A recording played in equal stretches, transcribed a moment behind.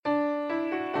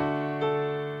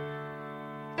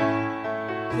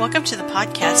Welcome to the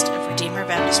podcast of Redeemer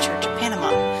Baptist Church of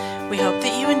Panama. We hope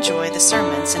that you enjoy the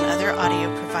sermons and other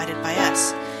audio provided by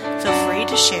us. Feel free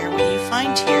to share what you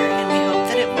find here, and we hope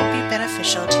that it will be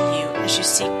beneficial to you as you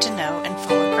seek to know and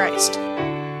follow Christ.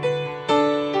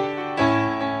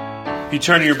 If you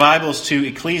turn to your Bibles to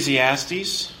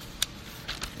Ecclesiastes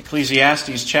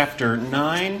chapter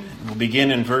 9, we'll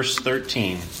begin in verse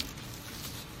 13.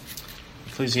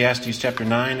 Ecclesiastes chapter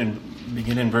 9 and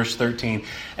begin in verse 13.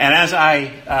 And as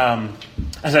I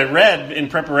read in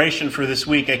preparation for this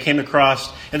week, I came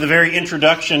across in the very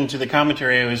introduction to the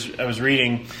commentary I was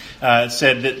reading, it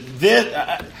said that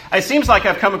this. It seems like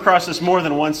I've come across this more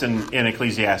than once in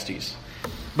Ecclesiastes.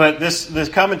 But this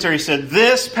commentary said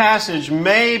this passage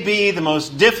may be the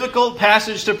most difficult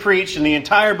passage to preach in the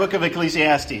entire book of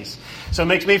Ecclesiastes. So it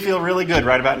makes me feel really good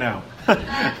right about now. Wasn't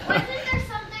there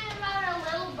something about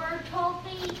a little bird told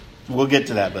me? We'll get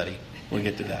to that, buddy. We'll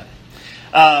get to that.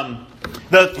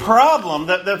 The problem,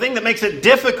 the thing that makes it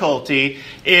difficulty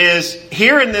is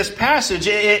here in this passage,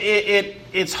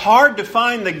 it's hard to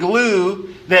find the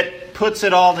glue that puts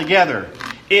it all together.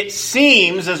 It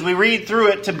seems, as we read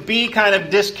through it, to be kind of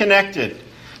disconnected.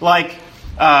 Like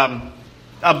a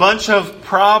bunch of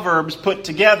proverbs put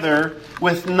together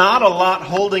with not a lot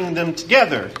holding them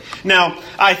together. Now,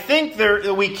 I think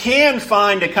we can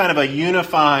find a kind of a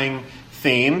unifying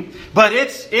theme, but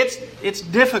it's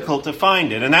difficult to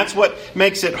find it, and that's what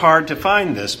makes it hard to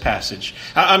find this passage.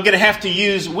 I'm going to have to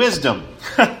use wisdom.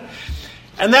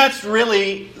 And that's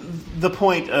really the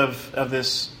point of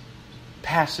this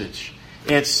passage.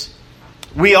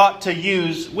 We ought to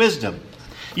use wisdom.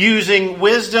 Using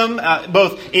wisdom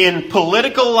both in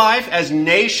political life, as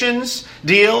nations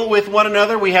deal with one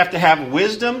another, we have to have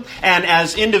wisdom. And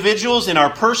as individuals in our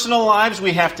personal lives,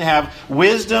 we have to have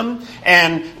wisdom.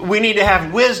 And we need to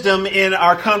have wisdom in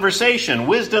our conversation.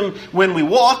 Wisdom when we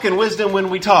walk and wisdom when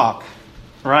we talk.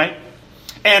 Right?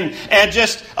 And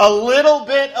just a little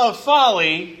bit of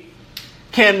folly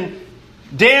can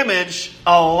damage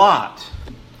a lot.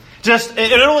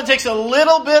 It only takes a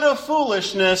little bit of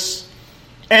foolishness,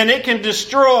 and it can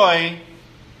destroy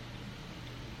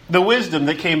the wisdom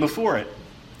that came before it.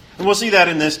 And we'll see that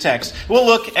in this text. We'll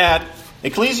look at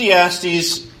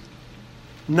Ecclesiastes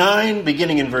 9,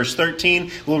 beginning in verse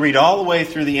 13. We'll read all the way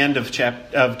through the end of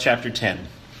chapter 10.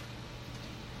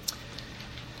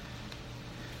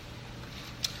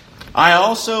 I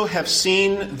also have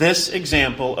seen this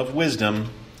example of wisdom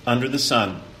under the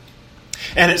sun,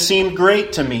 and it seemed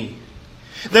great to me.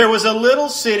 There was a little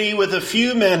city with a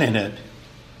few men in it,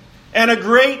 and a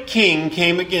great king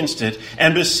came against it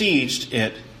and besieged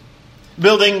it,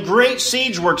 building great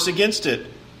siege works against it.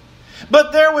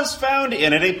 But there was found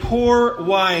in it a poor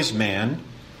wise man,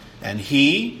 and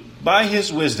he, by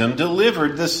his wisdom,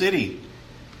 delivered the city.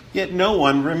 Yet no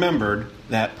one remembered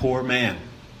that poor man.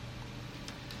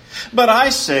 But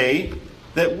I say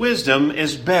that wisdom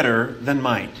is better than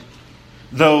might,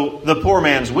 though the poor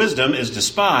man's wisdom is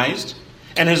despised,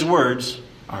 and his words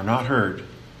are not heard.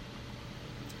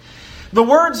 The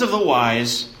words of the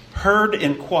wise, heard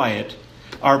in quiet,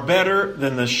 are better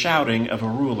than the shouting of a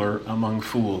ruler among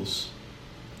fools.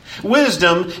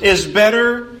 Wisdom is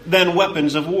better than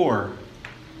weapons of war,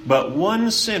 but one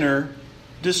sinner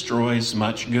destroys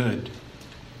much good.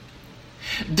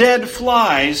 Dead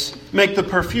flies make the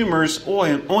perfumer's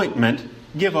ointment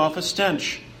give off a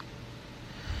stench.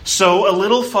 So a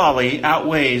little folly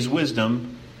outweighs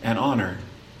wisdom and honor.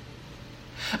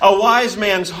 A wise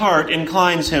man's heart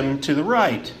inclines him to the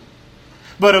right,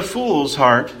 but a fool's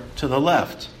heart to the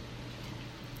left.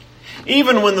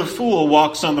 Even when the fool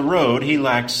walks on the road, he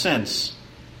lacks sense.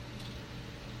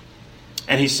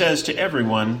 And he says to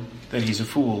everyone that he's a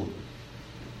fool.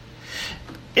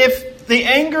 If the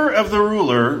anger of the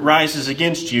ruler rises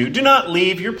against you, do not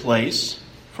leave your place,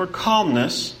 for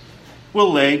calmness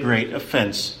will lay great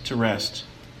offense to rest.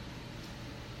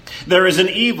 There is an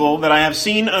evil that I have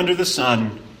seen under the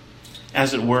sun,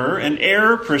 as it were, an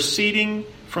error proceeding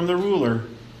from the ruler.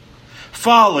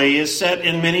 Folly is set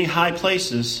in many high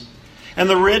places, and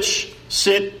the rich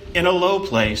sit in a low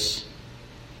place.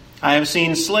 I have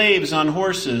seen slaves on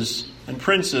horses and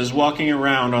princes walking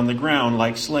around on the ground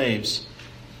like slaves.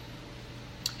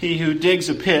 He who digs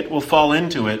a pit will fall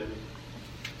into it,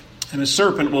 and a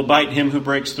serpent will bite him who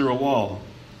breaks through a wall.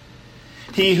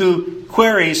 He who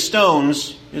quarries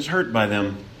stones is hurt by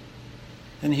them,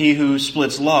 and he who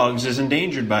splits logs is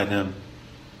endangered by them.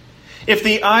 If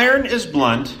the iron is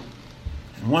blunt,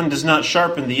 and one does not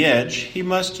sharpen the edge, he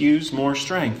must use more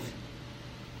strength.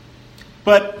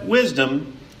 But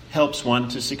wisdom helps one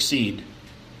to succeed.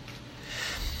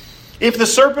 If the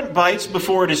serpent bites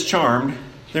before it is charmed,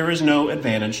 there is no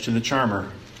advantage to the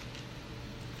charmer.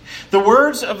 The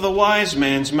words of the wise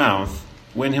man's mouth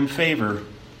win him favor,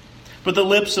 but the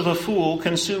lips of a fool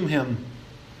consume him.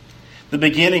 The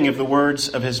beginning of the words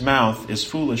of his mouth is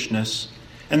foolishness,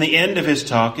 and the end of his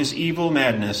talk is evil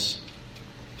madness.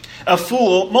 A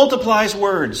fool multiplies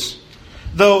words,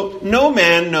 though no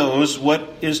man knows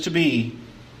what is to be.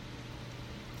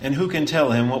 And who can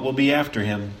tell him what will be after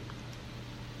him?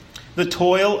 The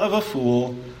toil of a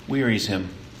fool wearies him,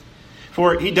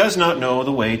 for he does not know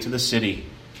the way to the city.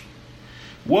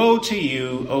 Woe to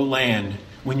you, O land,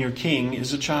 when your king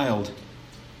is a child,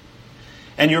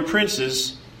 and your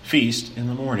princes feast in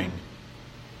the morning.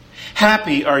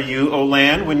 Happy are you, O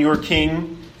land, when your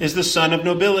king is the son of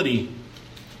nobility,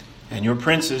 and your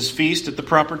princes feast at the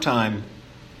proper time,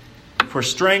 for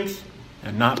strength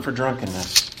and not for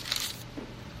drunkenness.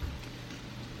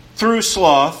 Through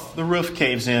sloth the roof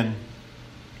caves in,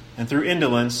 and through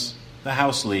indolence the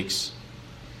house leaks.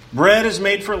 Bread is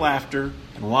made for laughter,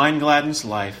 and wine gladdens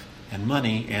life, and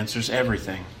money answers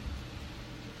everything.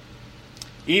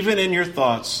 Even in your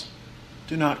thoughts,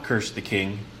 do not curse the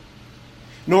king,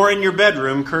 nor in your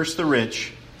bedroom curse the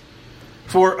rich.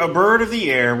 For a bird of the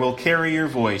air will carry your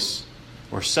voice,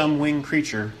 or some winged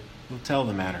creature will tell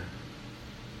the matter.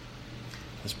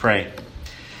 Let's pray.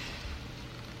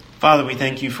 Father, we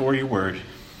thank you for your word.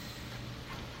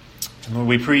 And Lord,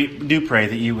 we do pray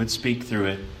that you would speak through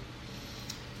it.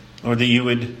 Lord, that you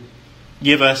would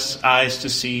give us eyes to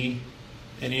see,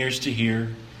 and ears to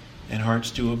hear, and hearts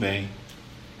to obey.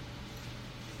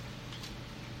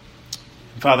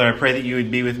 Father, I pray that you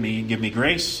would be with me and give me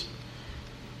grace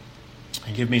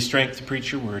and give me strength to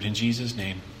preach your word. In Jesus'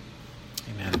 name,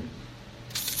 amen.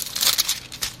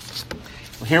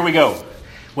 Well, here we go.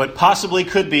 What possibly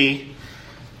could be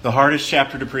the hardest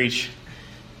chapter to preach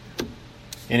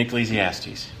in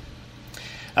Ecclesiastes.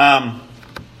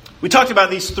 We talked about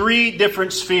these three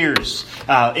different spheres.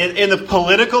 In the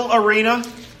political arena,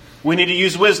 we need to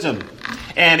use wisdom.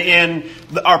 And in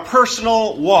our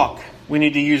personal walk, we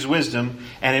need to use wisdom.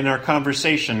 And in our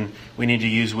conversation, we need to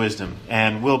use wisdom.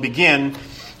 And we'll begin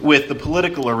with the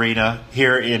political arena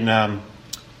here in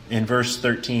verse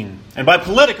 13. And by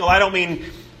political, I don't mean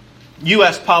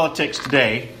U.S. politics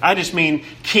today. I just mean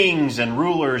kings and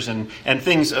rulers and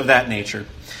things of that nature.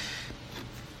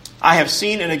 I have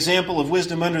seen an example of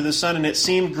wisdom under the sun, and it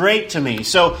seemed great to me.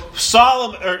 So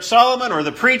Solomon, or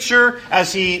the preacher,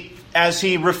 as he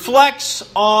reflects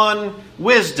on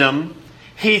wisdom,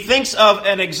 he thinks of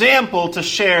an example to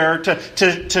share,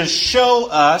 to show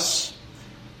us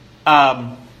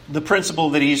the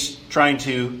principle that he's trying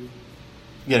to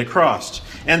get across.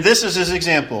 And this is his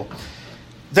example.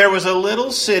 There was a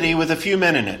little city with a few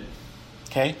men in it.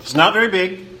 Okay? It's not very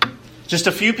big. Just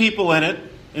a few people in it,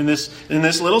 in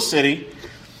this little city.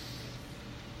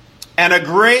 And a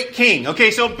great king.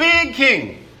 Okay, so big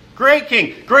king.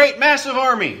 Great massive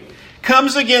army.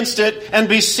 Comes against it and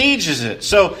besieges it.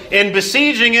 So in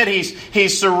besieging it,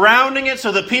 he's surrounding it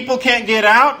so the people can't get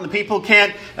out and the people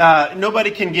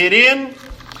nobody can get in.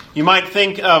 You might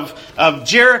think of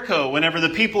Jericho whenever the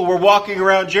people were walking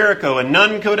around Jericho and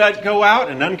none could go out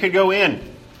and none could go in.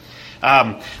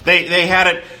 They had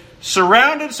it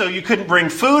surrounded so you couldn't bring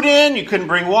food in, you couldn't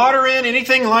bring water in,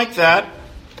 anything like that.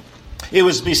 It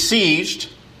was besieged.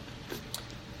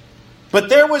 But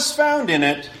there was found in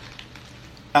it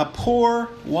a poor,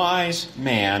 wise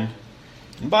man,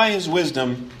 and by his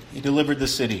wisdom he delivered the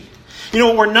city. You know,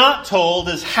 what we're not told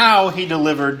is how he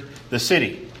delivered the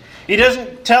city. He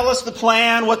doesn't tell us the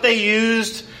plan, what they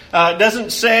used. It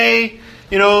doesn't say,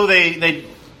 they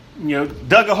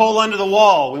dug a hole under the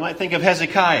wall. We might think of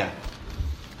Hezekiah.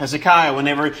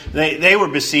 Whenever they were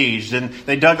besieged, and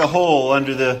they dug a hole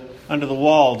under the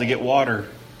wall to get water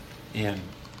in.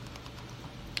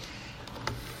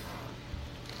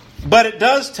 But it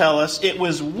does tell us it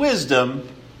was wisdom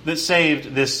that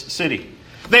saved this city.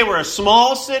 They were a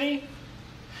small city,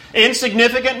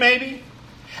 insignificant maybe,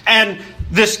 and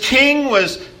this king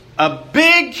was a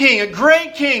big king, a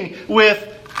great king with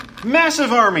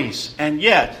massive armies. And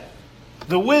yet,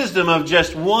 the wisdom of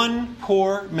just one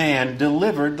poor man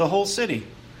delivered the whole city.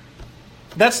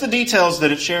 That's the details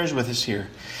that it shares with us here.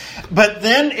 But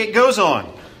then it goes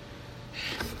on.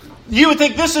 You would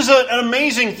think this is an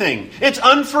amazing thing. It's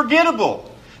unforgettable.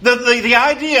 The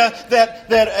idea that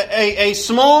a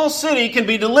small city can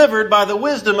be delivered by the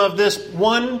wisdom of this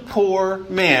one poor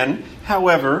man.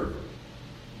 However,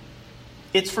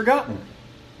 it's forgotten.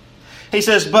 He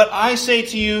says, but I say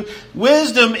to you,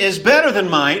 wisdom is better than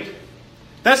might.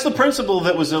 That's the principle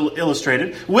that was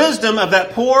illustrated. Wisdom of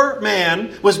that poor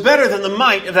man was better than the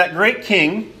might of that great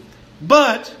king.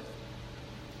 But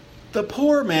the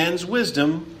poor man's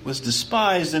wisdom was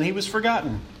despised and he was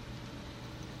forgotten.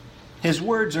 His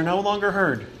words are no longer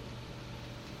heard.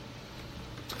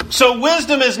 So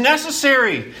wisdom is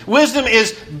necessary. Wisdom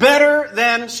is better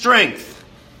than strength,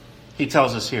 he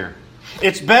tells us here.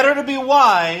 It's better to be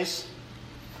wise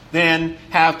than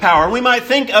have power. We might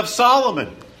think of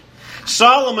Solomon.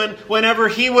 Solomon, whenever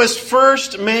he was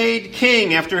first made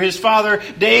king after his father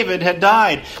David had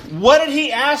died, what did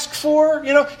he ask for?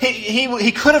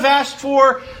 He could have asked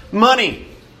for money.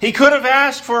 He could have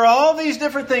asked for all these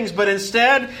different things, but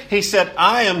instead he said,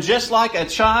 I am just like a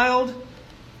child,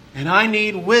 and I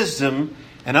need wisdom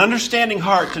and understanding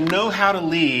heart to know how to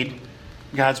lead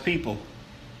God's people.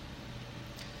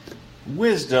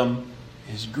 Wisdom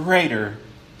is greater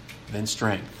than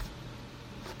strength.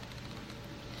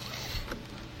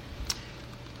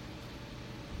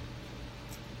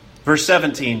 Verse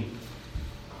 17.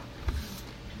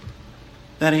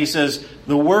 Then he says,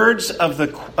 the words of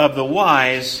the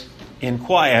wise in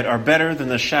quiet are better than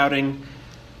the shouting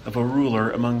of a ruler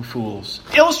among fools.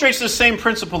 Illustrates the same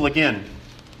principle again.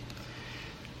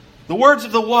 The words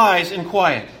of the wise in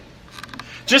quiet.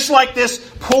 Just like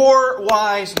this poor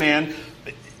wise man,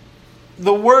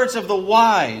 the words of the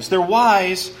wise, they're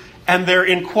wise and they're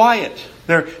in quiet.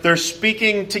 They're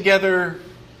speaking together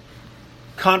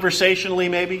conversationally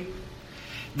maybe.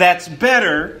 That's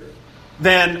better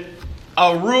than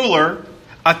a ruler,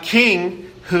 a king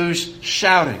who's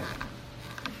shouting.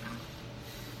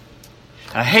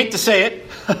 I hate to say it,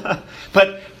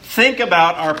 but think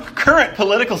about our current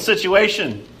political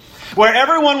situation where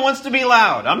everyone wants to be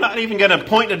loud. I'm not even going to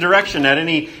point a direction at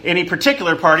any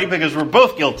particular party because we're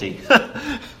both guilty.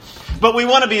 But we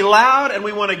want to be loud and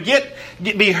we want to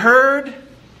be heard.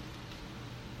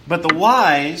 But the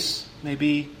wise may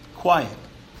be quiet,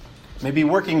 may be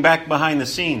working back behind the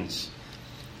scenes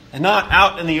and not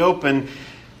out in the open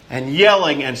and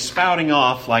yelling and spouting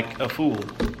off like a fool.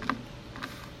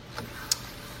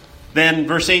 Then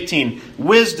verse 18,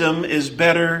 wisdom is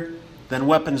better than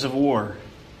weapons of war,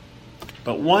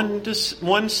 but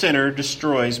one sinner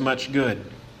destroys much good.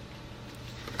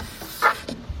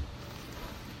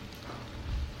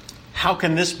 How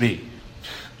can this be?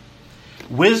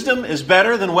 Wisdom is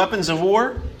better than weapons of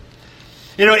war?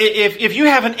 If you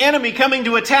have an enemy coming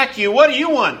to attack you, what do you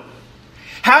want?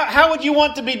 How would you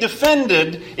want to be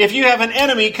defended if you have an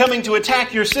enemy coming to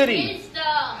attack your city?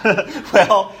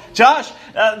 Well, Josh,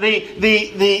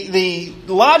 the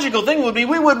logical thing would be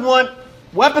we would want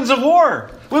weapons of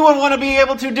war. We would want to be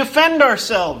able to defend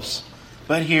ourselves.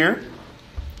 But here,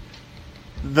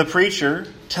 the preacher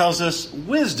tells us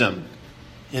wisdom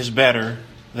is better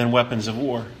than weapons of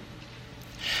war.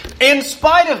 In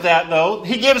spite of that, though,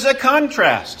 he gives a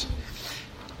contrast.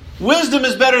 Wisdom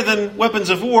is better than weapons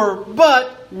of war,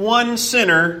 but one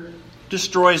sinner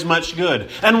destroys much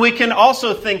good. And we can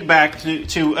also think back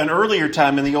to an earlier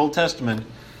time in the Old Testament.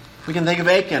 We can think of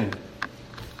Achan.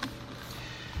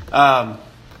 I've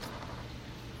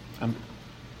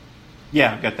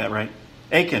got that right.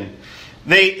 Achan.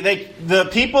 The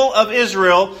people of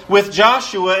Israel, with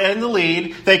Joshua in the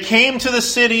lead, they came to the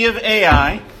city of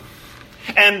Ai,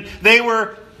 and they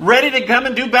were ready to come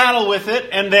and do battle with it,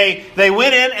 and they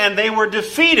went in and they were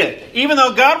defeated. Even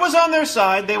though God was on their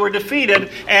side, they were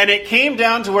defeated, and it came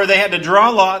down to where they had to draw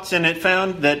lots, and it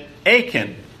found that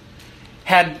Achan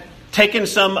had taken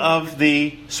some of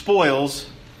the spoils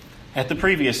at the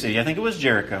previous city. I think it was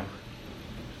Jericho.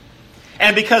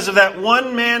 And because of that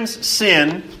one man's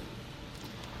sin,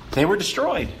 they were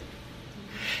destroyed.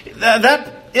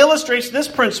 That illustrates this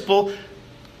principle.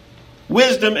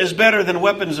 Wisdom is better than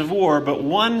weapons of war, but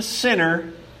one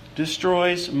sinner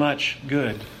destroys much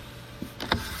good.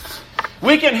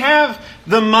 We can have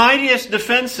the mightiest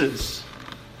defenses,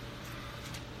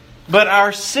 but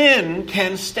our sin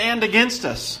can stand against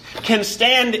us, can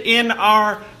stand in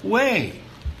our way.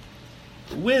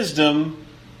 Wisdom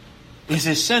is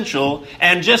essential,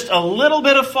 and just a little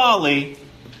bit of folly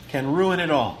can ruin it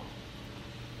all.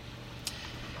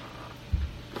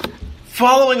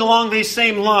 Following along these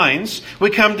same lines, we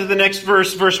come to the next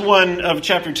verse, verse 1 of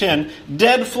chapter 10.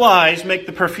 Dead flies make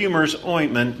the perfumer's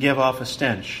ointment give off a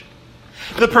stench.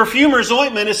 The perfumer's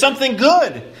ointment is something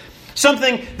good.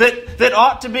 Something that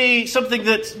ought to be something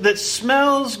that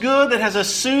smells good, that has a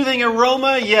soothing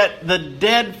aroma, yet the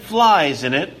dead flies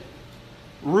in it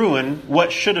ruin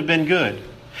what should have been good.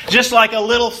 Just like a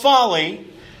little folly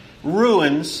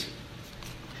ruins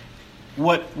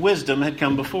what wisdom had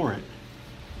come before it.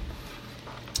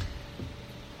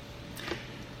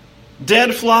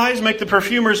 Dead flies make the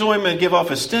perfumer's ointment give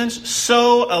off a stench,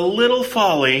 so a little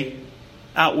folly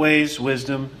outweighs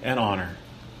wisdom and honor.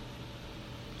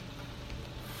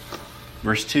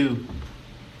 Verse 2.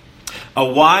 A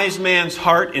wise man's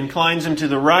heart inclines him to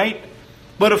the right,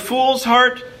 but a fool's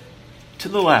heart to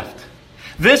the left.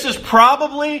 This is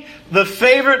probably the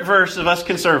favorite verse of us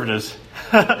conservatives.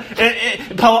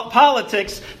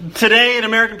 Politics, today in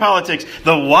American politics,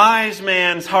 the wise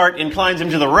man's heart inclines him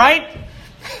to the right,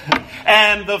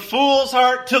 and the fool's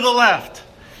heart to the left.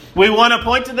 We want to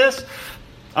point to this.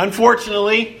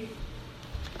 Unfortunately,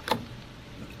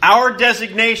 our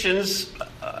designations,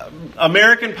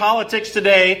 American politics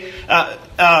today,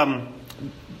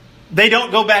 they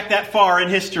don't go back that far in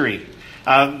history.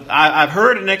 I've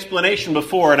heard an explanation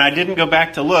before, and I didn't go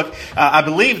back to look. I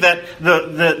believe that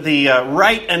the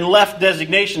right and left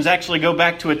designations actually go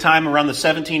back to a time around the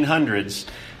 1700s,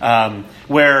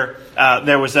 where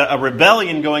there was a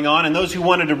rebellion going on, and those who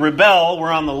wanted to rebel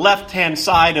were on the left-hand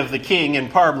side of the king in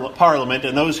Parliament,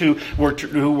 and those who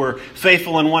were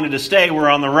faithful and wanted to stay were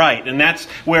on the right. And that's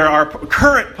where our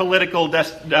current political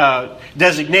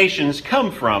designations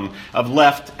come from, of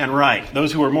left and right.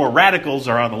 Those who are more radicals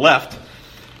are on the left,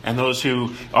 and those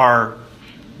who are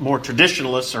more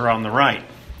traditionalists are on the right.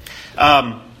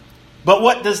 But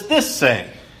what does this say?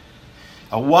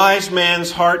 A wise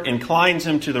man's heart inclines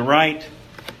him to the right,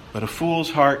 but a fool's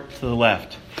heart to the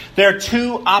left. There are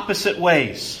two opposite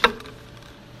ways.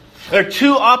 There are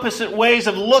two opposite ways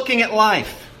of looking at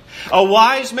life. A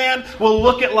wise man will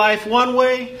look at life one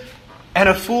way, and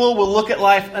a fool will look at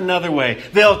life another way.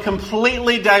 They'll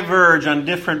completely diverge on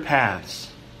different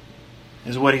paths,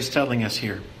 is what he's telling us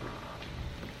here.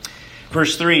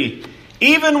 Verse 3,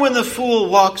 even when the fool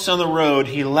walks on the road,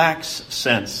 he lacks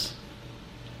sense.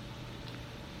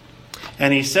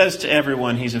 And he says to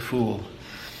everyone he's a fool.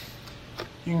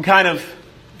 You can kind of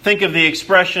think of the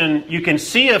expression, you can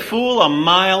see a fool a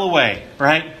mile away,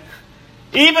 right?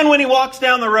 Even when he walks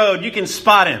down the road, you can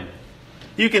spot him.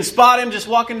 You can spot him just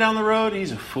walking down the road,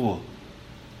 he's a fool.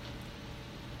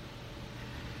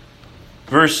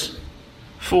 Verse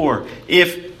 4,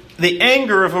 if the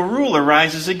anger of a ruler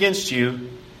rises against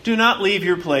you, do not leave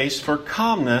your place, for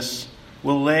calmness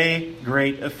will lay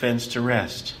great offense to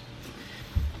rest.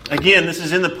 Again, this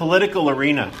is in the political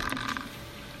arena.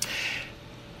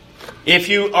 If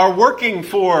you are working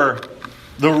for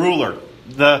the ruler,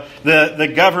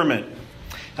 the government,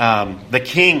 the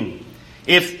king,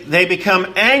 if they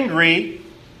become angry,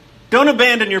 don't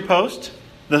abandon your post,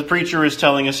 the preacher is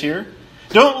telling us here.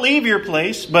 Don't leave your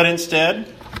place, but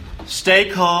instead,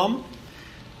 stay calm,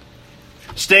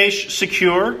 stay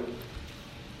secure,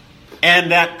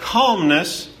 and that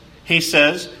calmness, he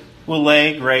says, will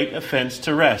lay great offense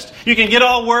to rest. You can get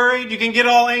all worried, you can get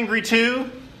all angry too,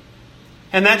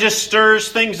 and that just stirs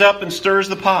things up and stirs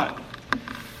the pot.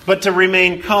 But to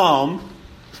remain calm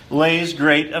lays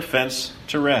great offense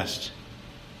to rest.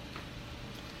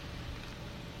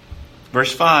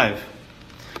 Verse 5,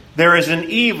 there is an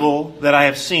evil that I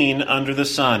have seen under the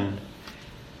sun,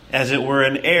 as it were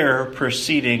an error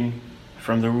proceeding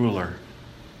from the ruler.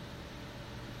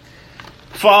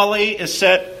 Folly is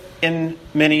set in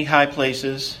many high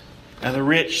places, and the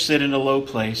rich sit in a low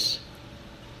place.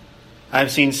 I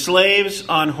have seen slaves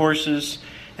on horses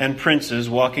and princes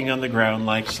walking on the ground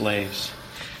like slaves.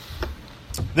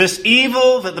 This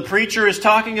evil that the preacher is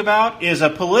talking about is a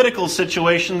political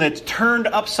situation that's turned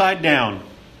upside down.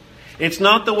 It's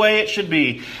not the way it should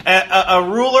be. A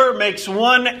ruler makes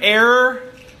one error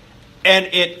and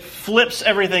it flips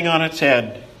everything on its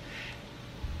head.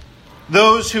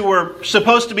 Those who were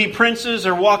supposed to be princes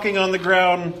are walking on the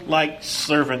ground like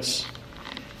servants.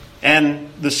 And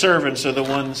the servants are the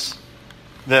ones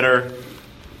that are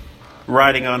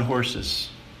riding on horses.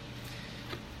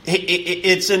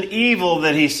 It's an evil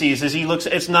that he sees as he looks.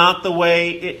 It's not the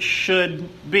way it should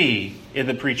be in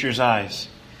the preacher's eyes.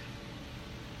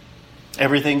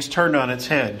 Everything's turned on its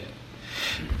head.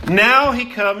 Now he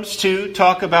comes to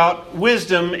talk about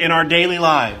wisdom in our daily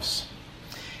lives.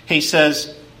 He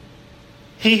says,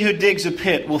 he who digs a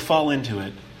pit will fall into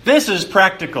it. This is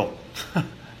practical.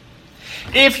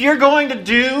 If you're going to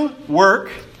do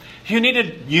work, you need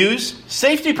to use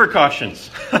safety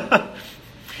precautions.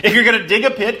 If you're going to dig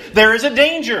a pit, there is a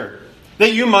danger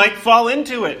that you might fall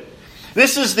into it.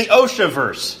 This is the OSHA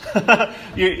verse.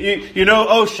 you know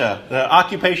OSHA, the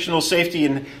Occupational Safety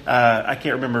and I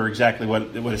can't remember exactly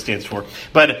what it stands for,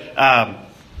 but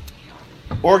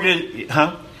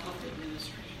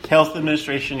Health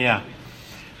Administration, yeah.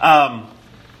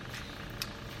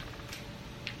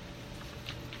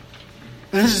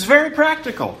 This is very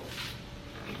practical.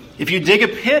 If you dig a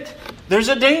pit, there's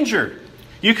a danger.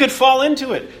 You could fall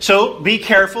into it. So be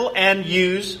careful and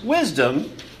use wisdom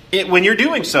when you're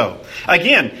doing so.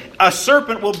 Again, a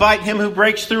serpent will bite him who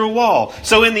breaks through a wall.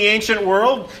 So in the ancient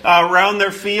world, around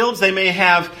their fields, they may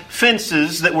have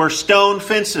fences that were stone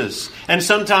fences. And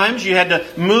sometimes you had to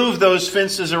move those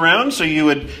fences around, so you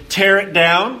would tear it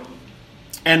down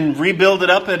and rebuild it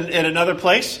up in another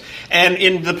place. And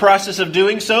in the process of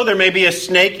doing so, there may be a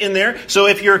snake in there. So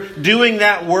if you're doing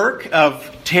that work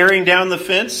of tearing down the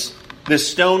fence, this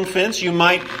stone fence, you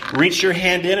might reach your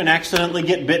hand in and accidentally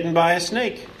get bitten by a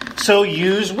snake. So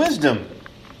use wisdom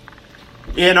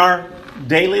in our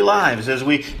daily lives as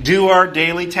we do our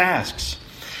daily tasks.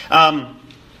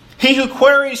 He who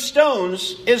quarries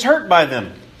stones is hurt by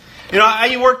them. You know,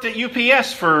 I worked at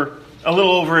UPS for a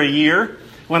little over a year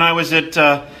when I was at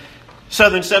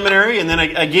Southern Seminary, and then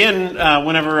again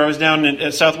whenever I was down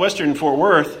at Southwestern in Fort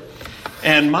Worth.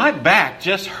 And my back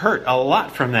just hurt a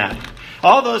lot from that.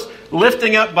 All those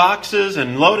lifting up boxes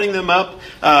and loading them up.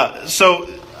 So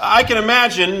I can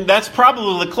imagine that's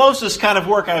probably the closest kind of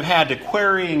work I've had to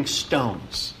quarrying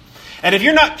stones. And if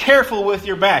you're not careful with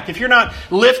your back, if you're not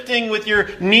lifting with your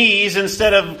knees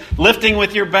instead of lifting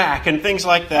with your back and things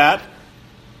like that,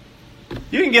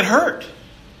 you can get hurt.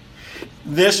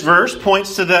 This verse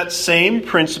points to that same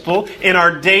principle. In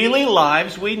our daily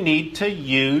lives, we need to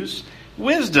use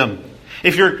wisdom.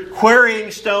 If you're quarrying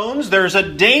stones, there's a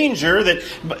danger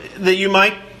that you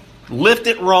might lift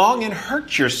it wrong and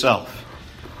hurt yourself.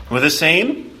 With the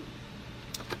same,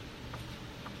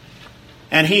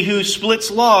 and he who splits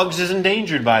logs is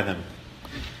endangered by them.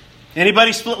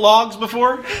 Anybody split logs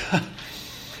before?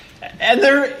 And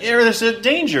there's a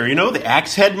danger. You know, the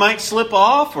axe head might slip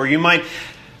off, or you might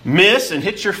miss and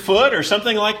hit your foot or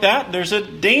something like that. There's a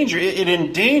danger. It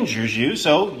endangers you,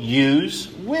 so use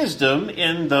wisdom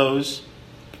in those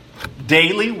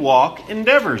daily walk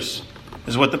endeavors,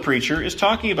 is what the preacher is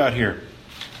talking about here.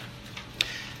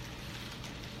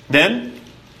 Then,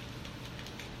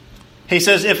 he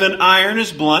says, if an iron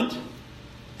is blunt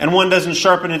and one doesn't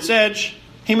sharpen its edge,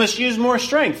 he must use more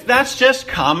strength. That's just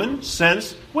common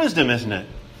sense wisdom, isn't it?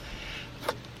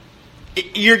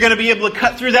 You're going to be able to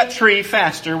cut through that tree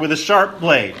faster with a sharp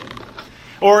blade.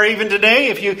 Or even today,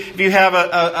 if you have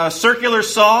a circular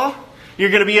saw,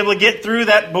 you're going to be able to get through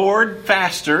that board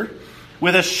faster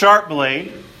with a sharp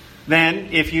blade than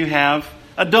if you have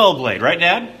a dull blade. Right,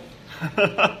 Dad?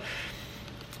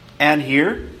 And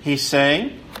here he's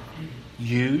saying,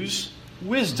 use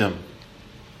wisdom.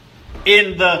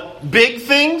 In the big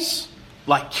things,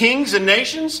 like kings and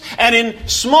nations, and in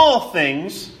small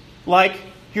things, like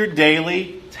your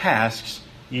daily tasks,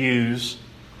 use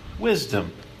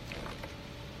wisdom.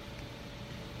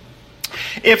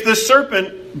 If the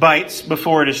serpent bites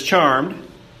before it is charmed,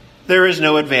 there is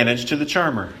no advantage to the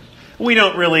charmer. We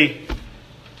don't really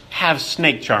have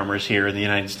snake charmers here in the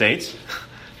United States.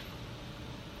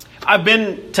 I've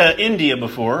been to India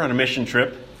before on a mission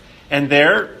trip, and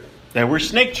there were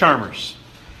snake charmers.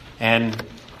 And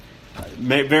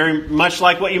very much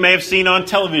like what you may have seen on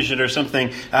television or something.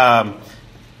 There's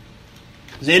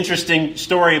an interesting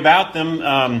story about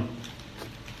them.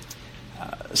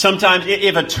 Sometimes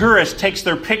if a tourist takes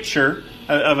their picture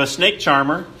of a snake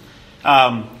charmer,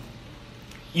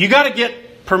 you got to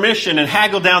get permission and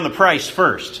haggle down the price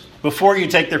first before you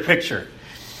take their picture.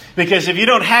 Because if you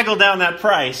don't haggle down that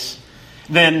price,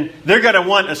 then they're going to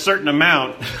want a certain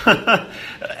amount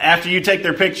after you take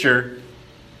their picture,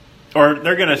 or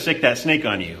they're going to stick that snake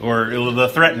on you, or they'll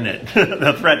threaten it.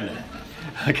 They'll threaten it.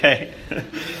 Okay?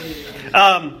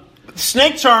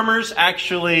 Snake charmers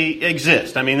actually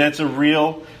exist. I mean, that's a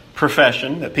real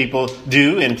profession that people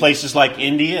do in places like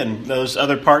India and those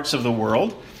other parts of the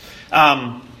world.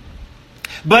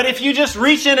 But if you just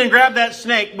reach in and grab that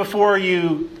snake before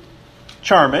you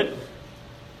charm it,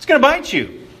 it's going to bite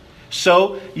you.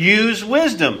 So use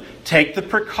wisdom. Take the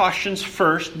precautions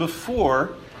first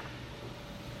before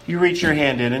you reach your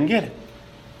hand in and get it.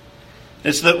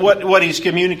 It's what he's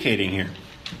communicating here.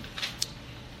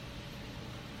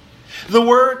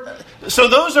 So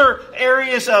those are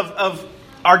areas of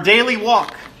our daily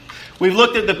walk. We've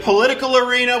looked at the political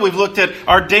arena, we've looked at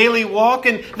our daily walk,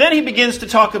 and then he begins to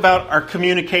talk about our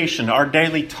communication, our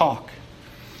daily talk.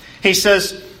 He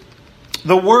says,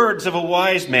 the words of a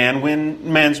wise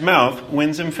man's mouth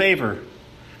wins him favor,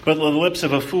 but the lips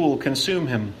of a fool consume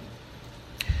him.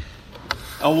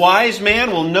 A wise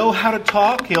man will know how to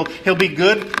talk. He'll be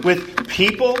good with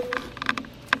people.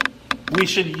 We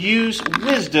should use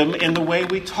wisdom in the way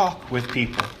we talk with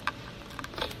people.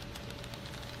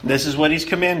 This is what he's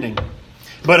commanding.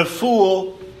 But a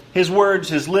fool, his words,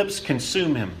 his lips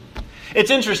consume him. It's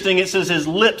interesting, it says his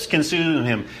lips consume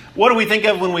him. What do we think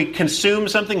of when we consume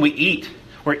something? We eat.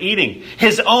 We're eating.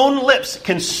 His own lips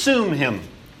consume him.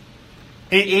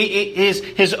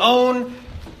 His own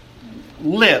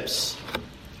lips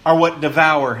are what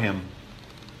devour him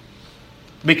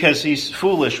because he's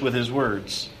foolish with his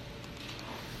words.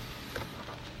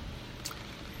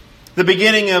 The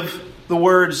beginning of the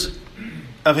words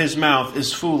of his mouth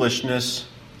is foolishness,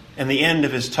 and the end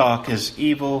of his talk is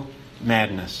evil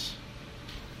madness.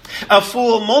 A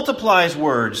fool multiplies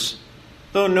words,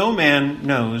 though no man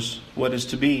knows what is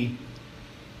to be.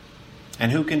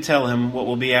 And who can tell him what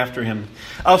will be after him?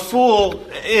 A fool,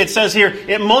 it says here,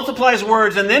 it multiplies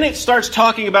words, and then it starts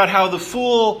talking about how the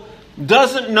fool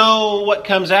doesn't know what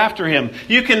comes after him.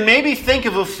 You can maybe think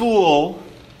of a fool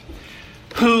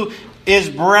who is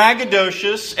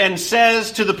braggadocious and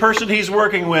says to the person he's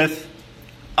working with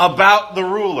about the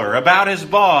ruler, about his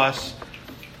boss,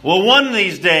 well, one of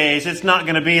these days it's not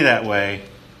going to be that way.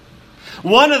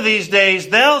 One of these days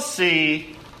they'll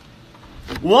see.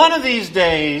 One of these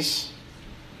days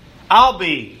I'll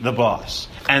be the boss.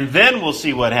 And then we'll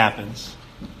see what happens.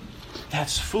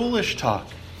 That's foolish talk.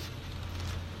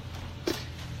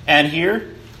 And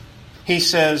here he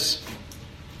says,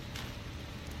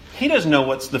 he doesn't know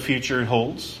what the future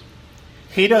holds.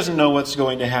 He doesn't know what's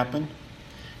going to happen.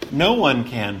 No one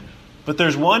can. But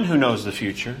there's one who knows the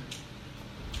future.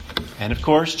 And of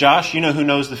course, Josh, you know who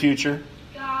knows the future?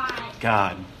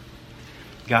 God.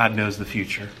 God knows the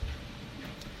future.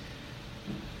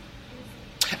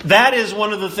 That is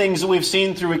one of the things that we've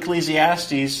seen through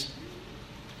Ecclesiastes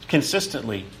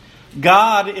consistently.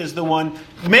 God is the one.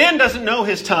 Man doesn't know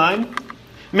his time.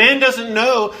 Man doesn't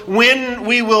know when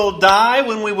we will die,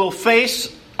 when we will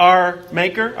face our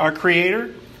Maker, our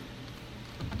Creator.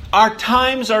 Our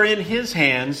times are in His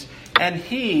hands, and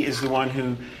He is the one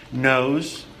who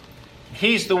knows.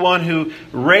 He's the one who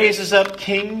raises up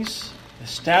kings,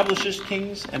 establishes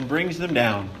kings, and brings them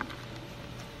down.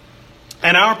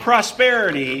 And our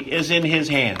prosperity is in His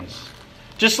hands.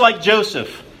 Just like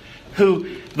Joseph,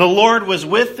 who the Lord was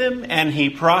with him and he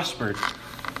prospered.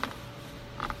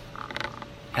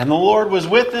 And the Lord was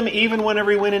with him even whenever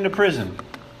he went into prison.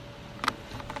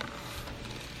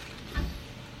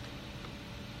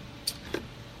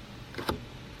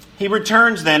 He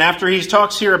returns then, after he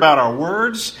talks here about our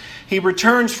words, he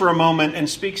returns for a moment and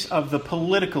speaks of the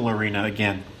political arena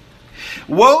again.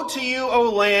 Woe to you, O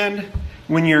land,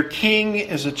 when your king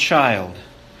is a child,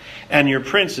 and your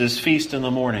princes feast in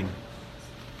the morning.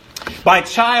 By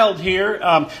child here,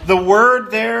 the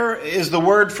word there is the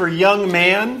word for young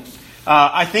man.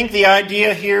 I think the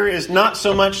idea here is not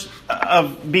so much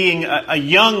of being a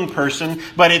young person,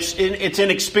 but it's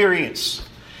inexperience.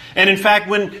 And in fact,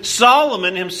 when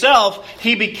Solomon himself,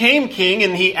 he became king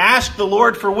and he asked the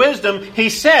Lord for wisdom, he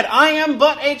said, I am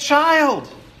but a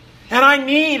child, and I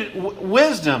need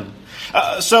wisdom.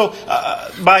 So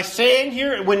by saying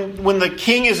here, when the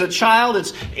king is a child,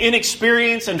 it's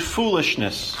inexperience and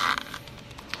foolishness.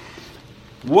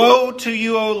 Woe to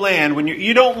you, O land, when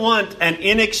you don't want an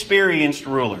inexperienced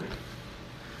ruler.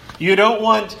 You don't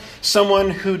want someone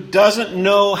who doesn't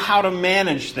know how to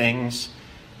manage things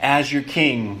as your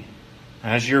king,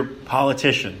 as your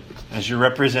politician, as your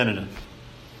representative.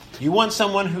 You want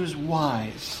someone who's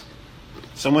wise,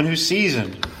 someone who's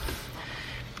seasoned.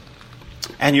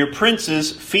 And your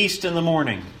princes feast in the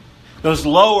morning. Those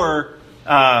lower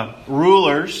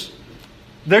rulers,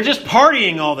 they're just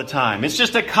partying all the time. It's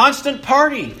just a constant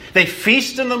party. They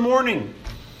feast in the morning.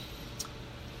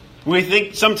 We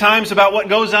think sometimes about what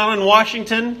goes on in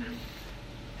Washington.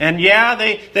 And yeah,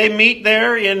 they meet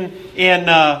there in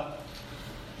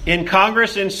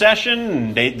Congress in session.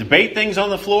 And they debate things on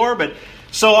the floor. But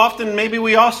so often maybe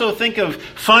we also think of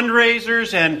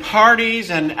fundraisers and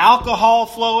parties and alcohol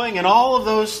flowing and all of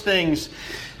those things.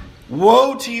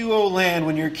 Woe to you, O land,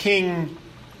 when your king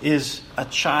is a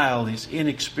child. He's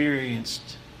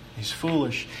inexperienced. He's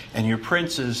foolish. And your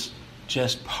princes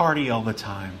just party all the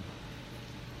time.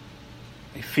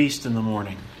 They feast in the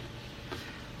morning.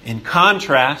 In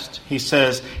contrast, he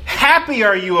says, happy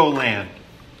are you, O land,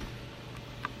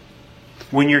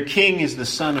 when your king is the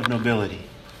son of nobility.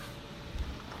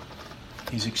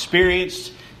 He's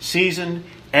experienced, seasoned,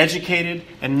 educated,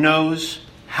 and knows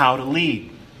how to lead.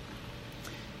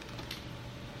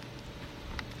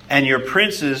 And your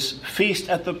princes feast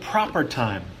at the proper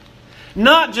time.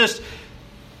 Not just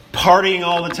partying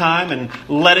all the time and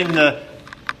letting the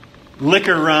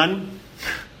liquor run,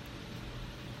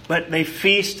 but they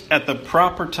feast at the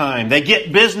proper time. They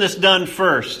get business done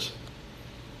first,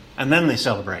 and then they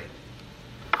celebrate.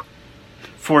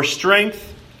 For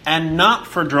strength and not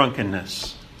for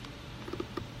drunkenness.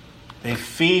 They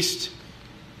feast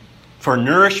for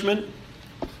nourishment,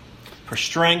 for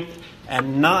strength,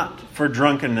 and not for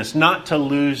drunkenness, not to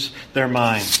lose their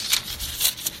minds.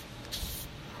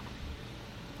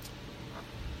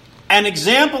 an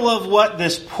example of what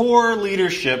this poor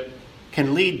leadership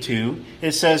can lead to,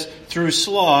 it says, through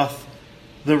sloth,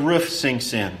 the roof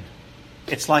sinks in.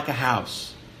 It's like a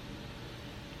house.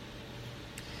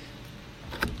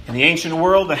 In the ancient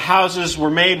world, the houses were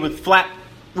made with flat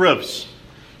roofs.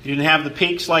 You didn't have the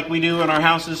peaks like we do in our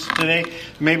houses today.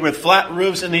 Made with flat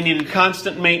roofs, and they needed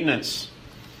constant maintenance.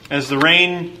 As the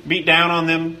rain beat down on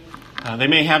them, they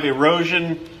may have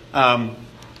erosion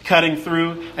cutting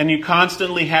through, and you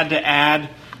constantly had to add,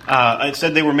 it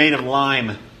said they were made of lime,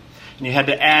 and you had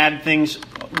to add things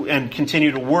and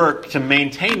continue to work to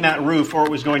maintain that roof, or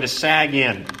it was going to sag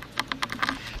in.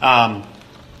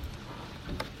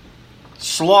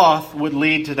 Sloth would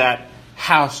lead to that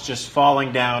house just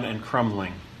falling down and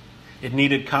crumbling. It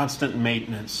needed constant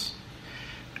maintenance.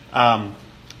 And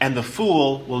the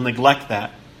fool will neglect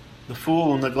that. The fool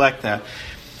will neglect that.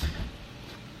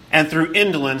 And through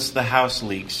indolence, the house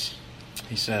leaks,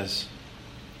 he says.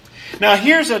 Now,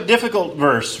 here's a difficult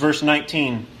verse, verse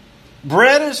 19.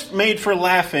 Bread is made for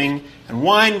laughing, and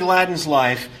wine gladdens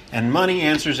life, and money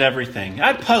answers everything.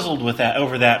 I puzzled with that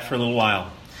over that for a little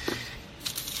while.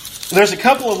 There's a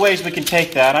couple of ways we can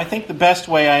take that. I think the best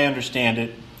way I understand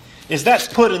it is that's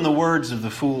put in the words of the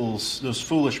fools, those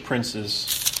foolish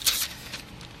princes.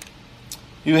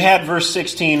 You had verse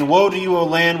 16, woe to you, O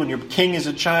land, when your king is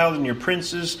a child and your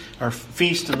princes are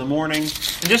feast in the morning.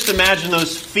 And just imagine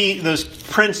those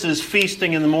princes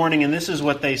feasting in the morning, and this is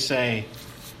what they say.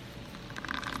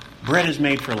 Bread is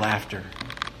made for laughter,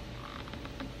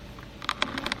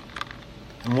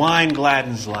 and wine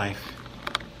gladdens life,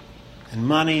 and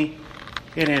money,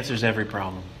 it answers every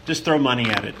problem. Just throw money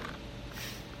at it.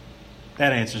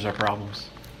 That answers our problems.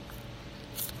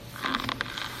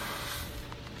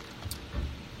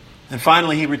 And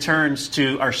finally, he returns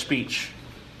to our speech.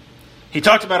 He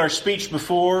talked about our speech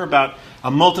before, about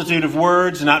a multitude of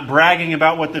words, not bragging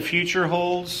about what the future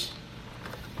holds.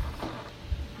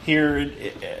 Here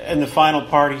in the final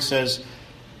part, he says,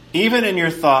 even in your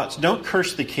thoughts, don't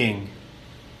curse the king.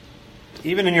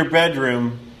 Even in your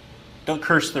bedroom, don't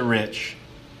curse the rich.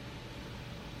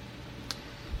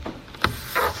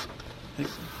 It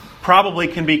probably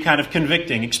can be kind of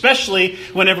convicting, especially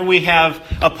whenever we have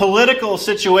a political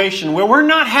situation where we're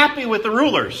not happy with the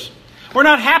rulers. We're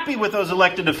not happy with those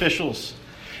elected officials.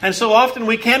 And so often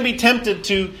we can be tempted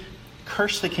to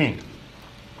curse the king.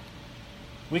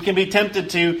 We can be tempted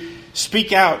to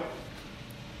speak out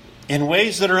in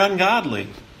ways that are ungodly.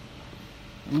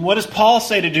 What does Paul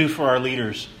say to do for our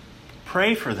leaders?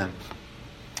 Pray for them.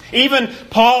 Even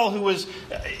Paul, who was,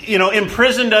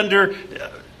 imprisoned under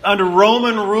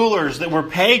Roman rulers that were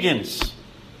pagans,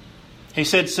 he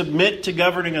said, submit to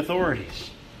governing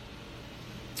authorities.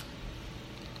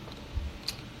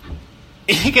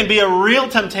 It can be a real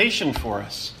temptation for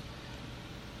us.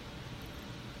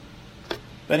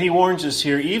 But he warns us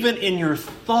here, even in your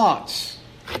thoughts,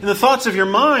 in the thoughts of your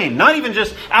mind, not even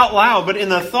just out loud, but in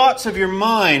the thoughts of your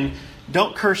mind,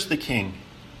 don't curse the king.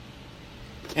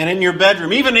 And in your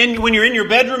bedroom, even when you're in your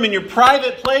bedroom, in your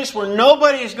private place where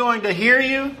nobody is going to hear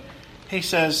you, he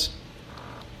says,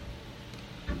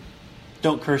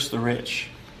 don't curse the rich.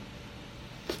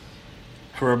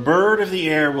 For a bird of the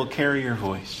air will carry your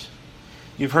voice.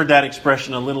 You've heard that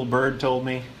expression, a little bird told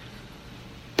me.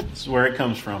 This is where it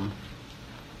comes from.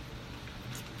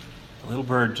 A little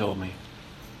bird told me.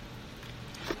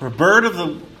 For a bird of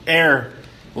the air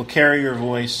will carry your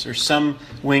voice, or some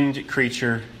winged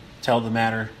creature tell the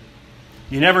matter.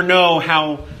 You never know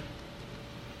how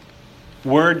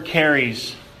word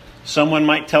carries. Someone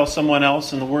might tell someone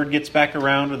else and the word gets back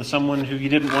around to someone who you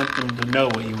didn't want them to know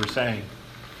what you were saying.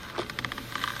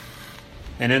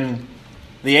 And in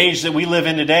the age that we live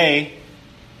in today,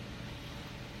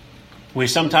 we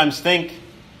sometimes think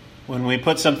when we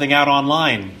put something out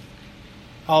online,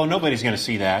 oh, nobody's going to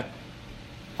see that.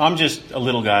 I'm just a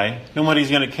little guy. Nobody's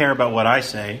going to care about what I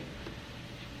say.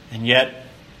 And yet,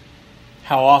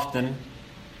 how often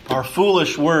our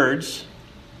foolish words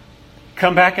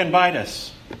come back and bite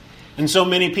us. And so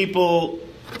many people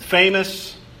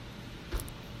famous,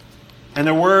 and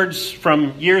their words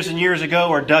from years and years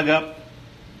ago are dug up.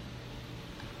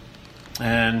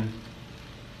 And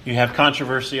you have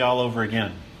controversy all over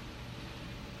again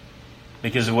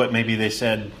because of what maybe they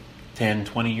said 10,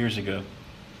 20 years ago.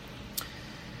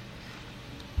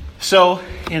 So,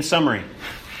 in summary,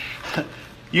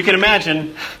 you can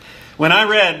imagine when I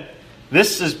read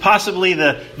this is possibly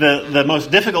the most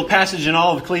difficult passage in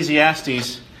all of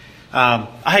Ecclesiastes,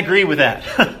 I agree with that.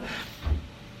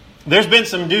 There's been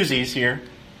some doozies here.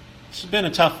 This has been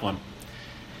a tough one.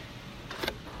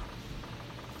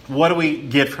 What do we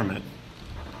get from it?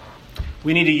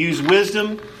 We need to use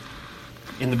wisdom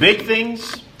in the big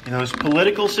things, in those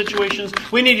political situations.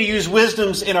 We need to use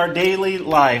wisdoms in our daily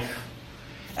life.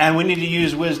 And we need to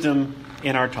use wisdom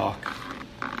in our talk,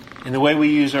 in the way we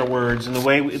use our words, in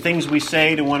the things we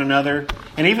say to one another,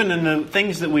 and even in the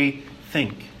things that we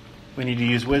think. We need to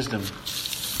use wisdom.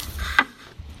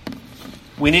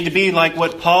 We need to be like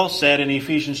what Paul said in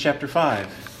Ephesians chapter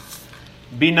 5.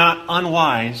 Be not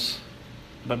unwise,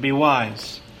 but be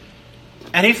wise.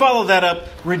 And he followed that up,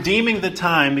 redeeming the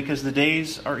time because the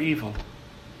days are evil.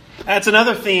 That's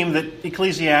another theme that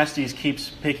Ecclesiastes keeps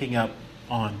picking up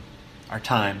on. Our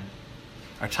time.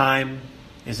 Our time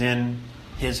is in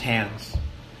His hands.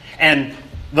 And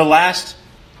the last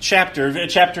chapter,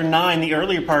 chapter 9, the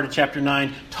earlier part of chapter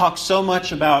 9, talks so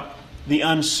much about the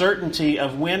uncertainty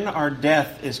of when our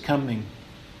death is coming.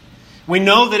 We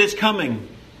know that it's coming,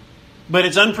 but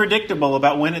it's unpredictable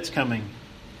about when it's coming.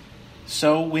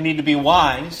 So we need to be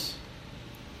wise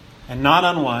and not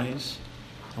unwise.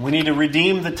 And we need to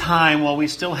redeem the time while we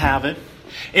still have it.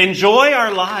 Enjoy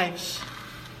our lives.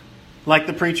 Like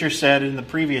the preacher said in the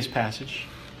previous passage,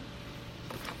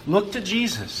 look to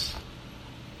Jesus.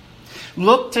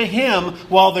 Look to Him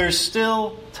while there's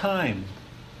still time.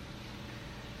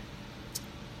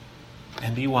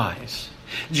 And be wise.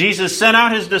 Jesus sent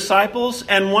out His disciples,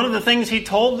 and one of the things He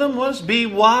told them was, be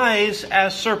wise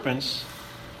as serpents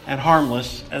and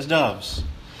harmless as doves.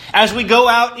 As we go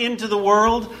out into the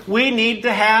world, we need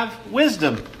to have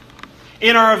wisdom.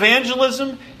 In our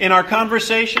evangelism, in our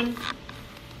conversation.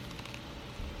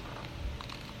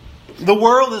 The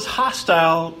world is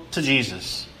hostile to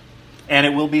Jesus, and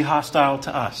it will be hostile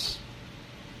to us.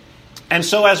 And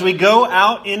so as we go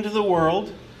out into the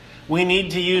world, we need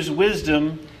to use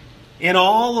wisdom in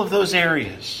all of those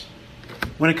areas.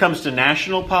 When it comes to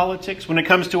national politics, when it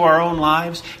comes to our own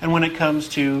lives, and when it comes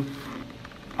to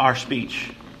our speech.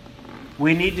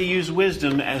 We need to use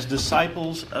wisdom as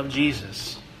disciples of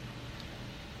Jesus.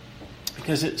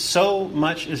 Because so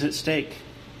much is at stake.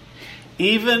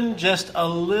 Even just a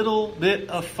little bit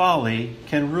of folly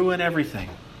can ruin everything.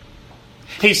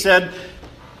 He said,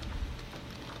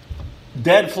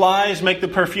 dead flies make the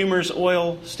perfumer's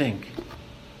oil stink.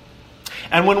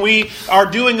 And when we are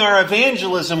doing our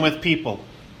evangelism with people,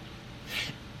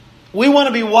 we want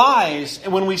to be wise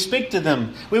when we speak to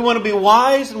them. We want to be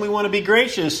wise and we want to be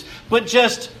gracious. But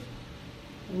just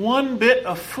one bit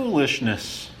of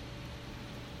foolishness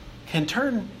can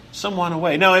turn someone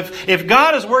away. Now, if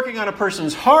God is working on a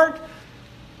person's heart,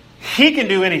 He can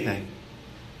do anything.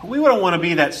 But we don't want to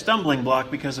be that stumbling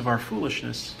block because of our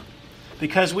foolishness.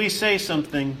 Because we say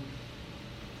something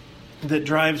that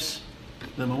drives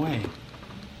them away.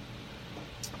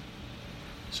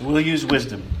 So we'll use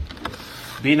wisdom.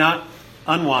 Be not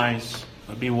unwise,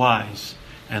 but be wise.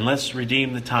 And let's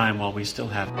redeem the time while we still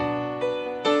have it.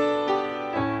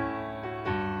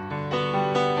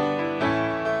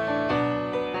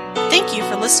 Thank you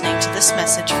for listening to this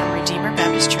message from Redeemer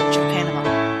Baptist Church in Panama.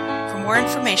 For more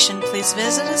information, please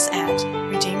visit us at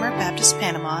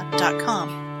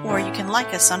RedeemerBaptistPanama.com, or you can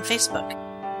like us on Facebook.